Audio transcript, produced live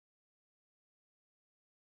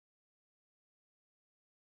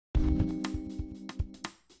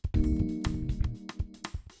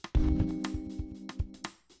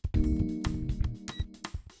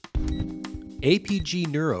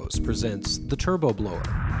APG-Neuros presents the Turbo Blower,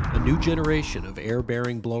 a new generation of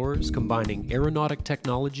air-bearing blowers combining aeronautic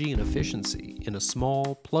technology and efficiency in a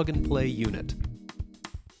small, plug-and-play unit.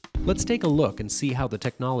 Let's take a look and see how the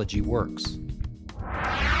technology works.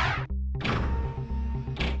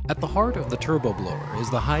 At the heart of the turbo blower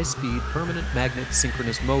is the high-speed permanent magnet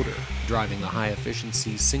synchronous motor driving the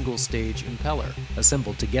high-efficiency single-stage impeller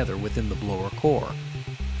assembled together within the blower core.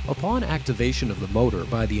 Upon activation of the motor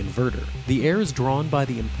by the inverter, the air is drawn by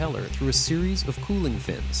the impeller through a series of cooling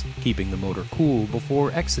fins, keeping the motor cool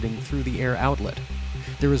before exiting through the air outlet.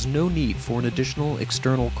 There is no need for an additional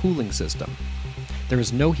external cooling system. There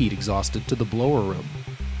is no heat exhausted to the blower room.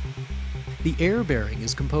 The air bearing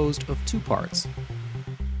is composed of two parts: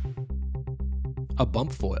 a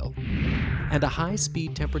bump foil and a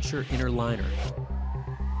high-speed temperature inner liner.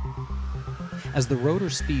 As the rotor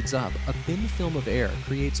speeds up, a thin film of air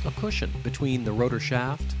creates a cushion between the rotor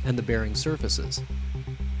shaft and the bearing surfaces.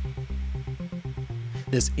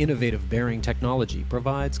 This innovative bearing technology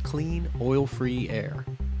provides clean, oil-free air.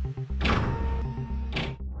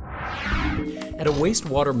 At a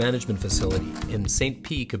wastewater management facility in St.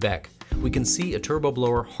 Pie, Quebec, we can see a turbo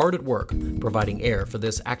blower hard at work providing air for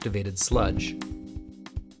this activated sludge.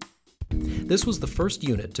 This was the first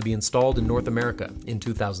unit to be installed in North America in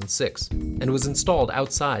 2006 and was installed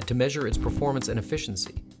outside to measure its performance and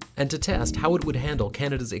efficiency and to test how it would handle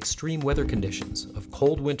Canada's extreme weather conditions of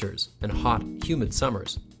cold winters and hot, humid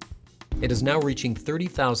summers. It is now reaching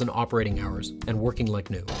 30,000 operating hours and working like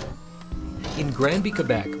new. In Granby,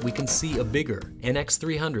 Quebec, we can see a bigger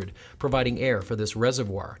NX300 providing air for this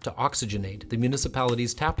reservoir to oxygenate the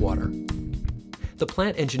municipality's tap water. The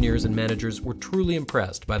plant engineers and managers were truly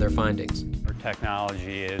impressed by their findings. Our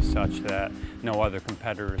technology is such that no other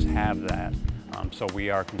competitors have that, so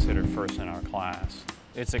we are considered first in our class.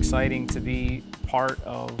 It's exciting to be part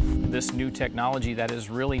of this new technology that is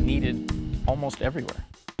really needed almost everywhere.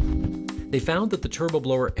 They found that the turbo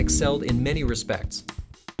blower excelled in many respects.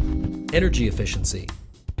 Energy efficiency.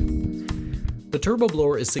 The turbo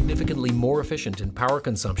blower is significantly more efficient in power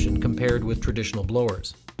consumption compared with traditional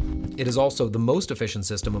blowers. It is also the most efficient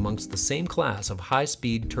system amongst the same class of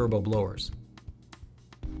high-speed turbo blowers.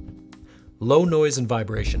 Low noise and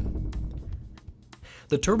vibration.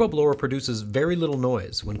 The turbo blower produces very little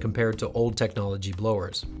noise when compared to old technology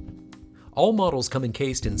blowers. All models come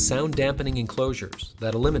encased in sound dampening enclosures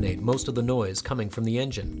that eliminate most of the noise coming from the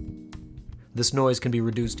engine. This noise can be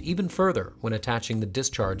reduced even further when attaching the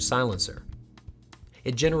discharge silencer.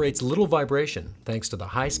 It generates little vibration thanks to the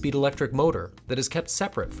high-speed electric motor that is kept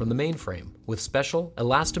separate from the mainframe with special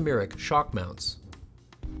elastomeric shock mounts.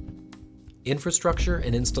 Infrastructure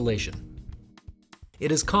and installation.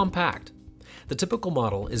 It is compact. The typical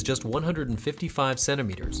model is just 155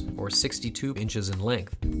 centimeters or 62 inches in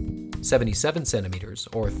length, 77 centimeters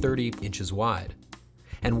or 30 inches wide,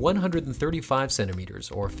 and 135 centimeters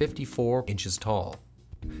or 54 inches tall.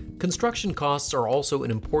 Construction costs are also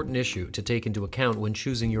an important issue to take into account when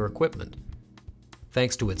choosing your equipment.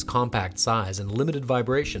 Thanks to its compact size and limited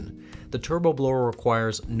vibration, the turbo blower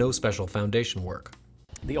requires no special foundation work.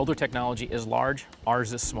 The older technology is large,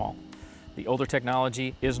 ours is small. The older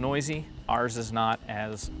technology is noisy, ours is not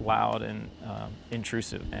as loud and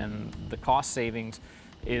intrusive, and the cost savings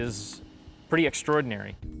is pretty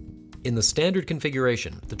extraordinary. In the standard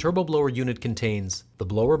configuration, the turbo blower unit contains the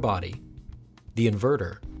blower body, the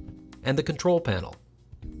inverter, and the control panel.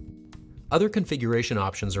 Other configuration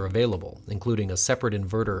options are available, including a separate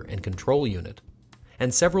inverter and control unit,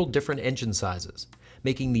 and several different engine sizes,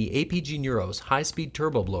 making the APG-Neuros high-speed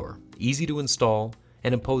turbo blower easy to install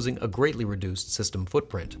and imposing a greatly reduced system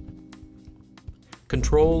footprint.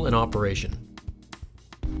 Control and operation.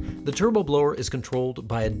 The turbo blower is controlled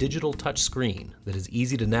by a digital touch screen that is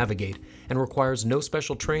easy to navigate and requires no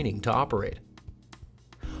special training to operate.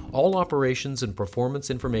 All operations and performance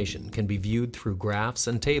information can be viewed through graphs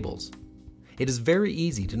and tables. It is very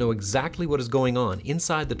easy to know exactly what is going on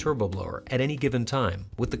inside the turbo blower at any given time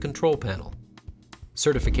with the control panel.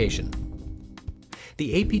 Certification.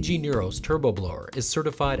 The APG-Neuros turbo blower is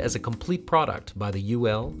certified as a complete product by the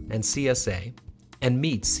UL and CSA and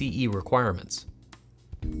meets CE requirements.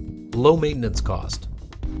 Low maintenance cost.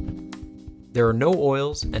 There are no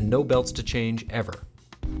oils and no belts to change ever.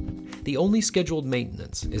 The only scheduled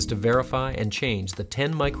maintenance is to verify and change the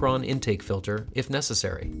 10-micron intake filter if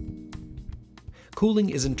necessary. Cooling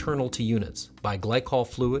is internal to units by glycol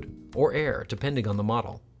fluid or air depending on the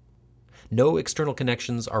model. No external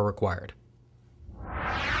connections are required.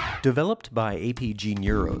 Developed by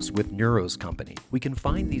APG-Neuros with Neuros Company, we can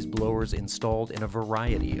find these blowers installed in a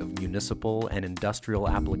variety of municipal and industrial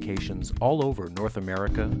applications all over North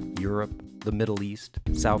America, Europe, the Middle East,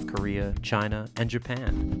 South Korea, China, and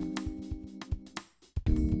Japan.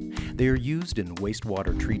 They are used in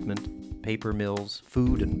wastewater treatment, paper mills,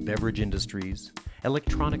 food and beverage industries,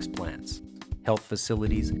 electronics plants, health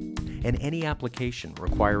facilities, and any application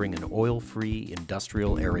requiring an oil-free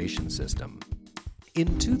industrial aeration system.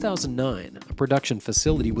 In 2009, a production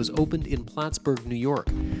facility was opened in Plattsburgh, New York,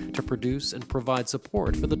 to produce and provide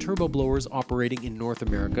support for the turboblowers operating in North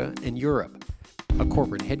America and Europe. A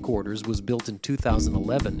corporate headquarters was built in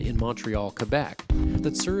 2011 in Montreal, Quebec,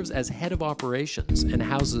 that serves as head of operations and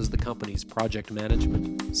houses the company's project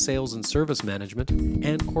management, sales and service management,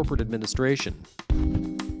 and corporate administration.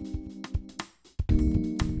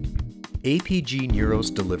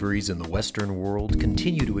 APG-Neuros deliveries in the Western world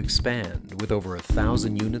continue to expand, with over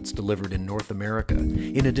 1,000 units delivered in North America,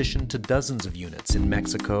 in addition to dozens of units in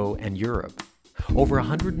Mexico and Europe. Over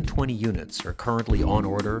 120 units are currently on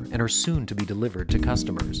order and are soon to be delivered to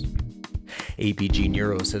customers.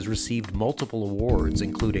 APG-Neuros has received multiple awards,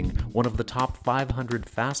 including one of the top 500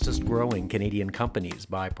 fastest-growing Canadian companies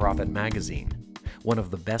by Profit Magazine, one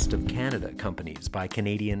of the Best of Canada companies by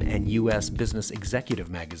Canadian and U.S. Business Executive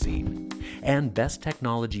Magazine, and Best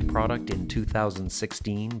Technology Product in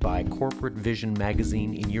 2016 by Corporate Vision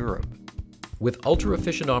Magazine in Europe. With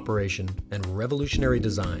ultra-efficient operation and revolutionary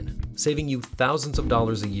design, saving you thousands of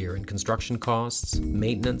dollars a year in construction costs,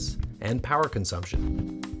 maintenance, and power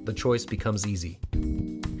consumption, the choice becomes easy.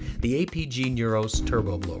 The APG-Neuros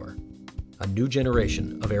Turbo Blower, a new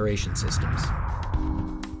generation of aeration systems.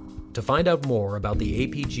 To find out more about the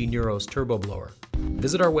APG-Neuros Turbo Blower,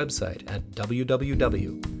 visit our website at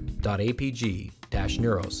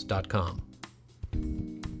www.apg-neuros.com.